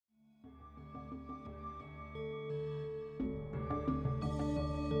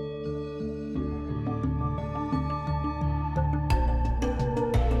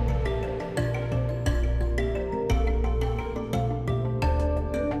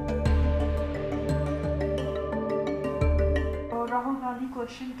one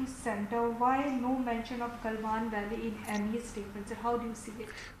question to center. Why no mention of Galwan Valley in any statements? How do you see it?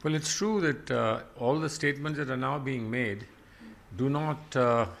 Well, it's true that all the statements that are now being made do not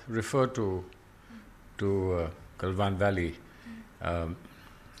refer to Galwan Valley.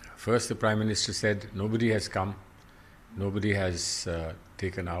 First, the Prime Minister said nobody has come, nobody has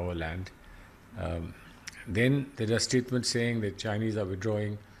taken our land. Then there are statements saying that Chinese are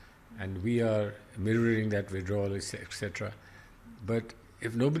withdrawing and we are mirroring that withdrawal, etc. But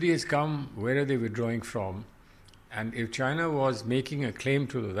if nobody has come, where are they withdrawing from? And if China was making a claim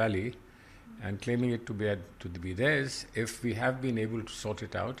to the valley and claiming it to be theirs, if we have been able to sort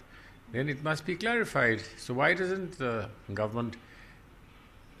it out, then it must be clarified. So why doesn't the government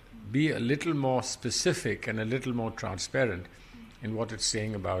be a little more specific and a little more transparent in what it's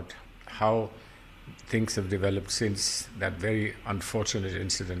saying about how things have developed since that very unfortunate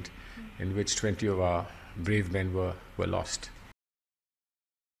incident in which 20 of our brave men were lost?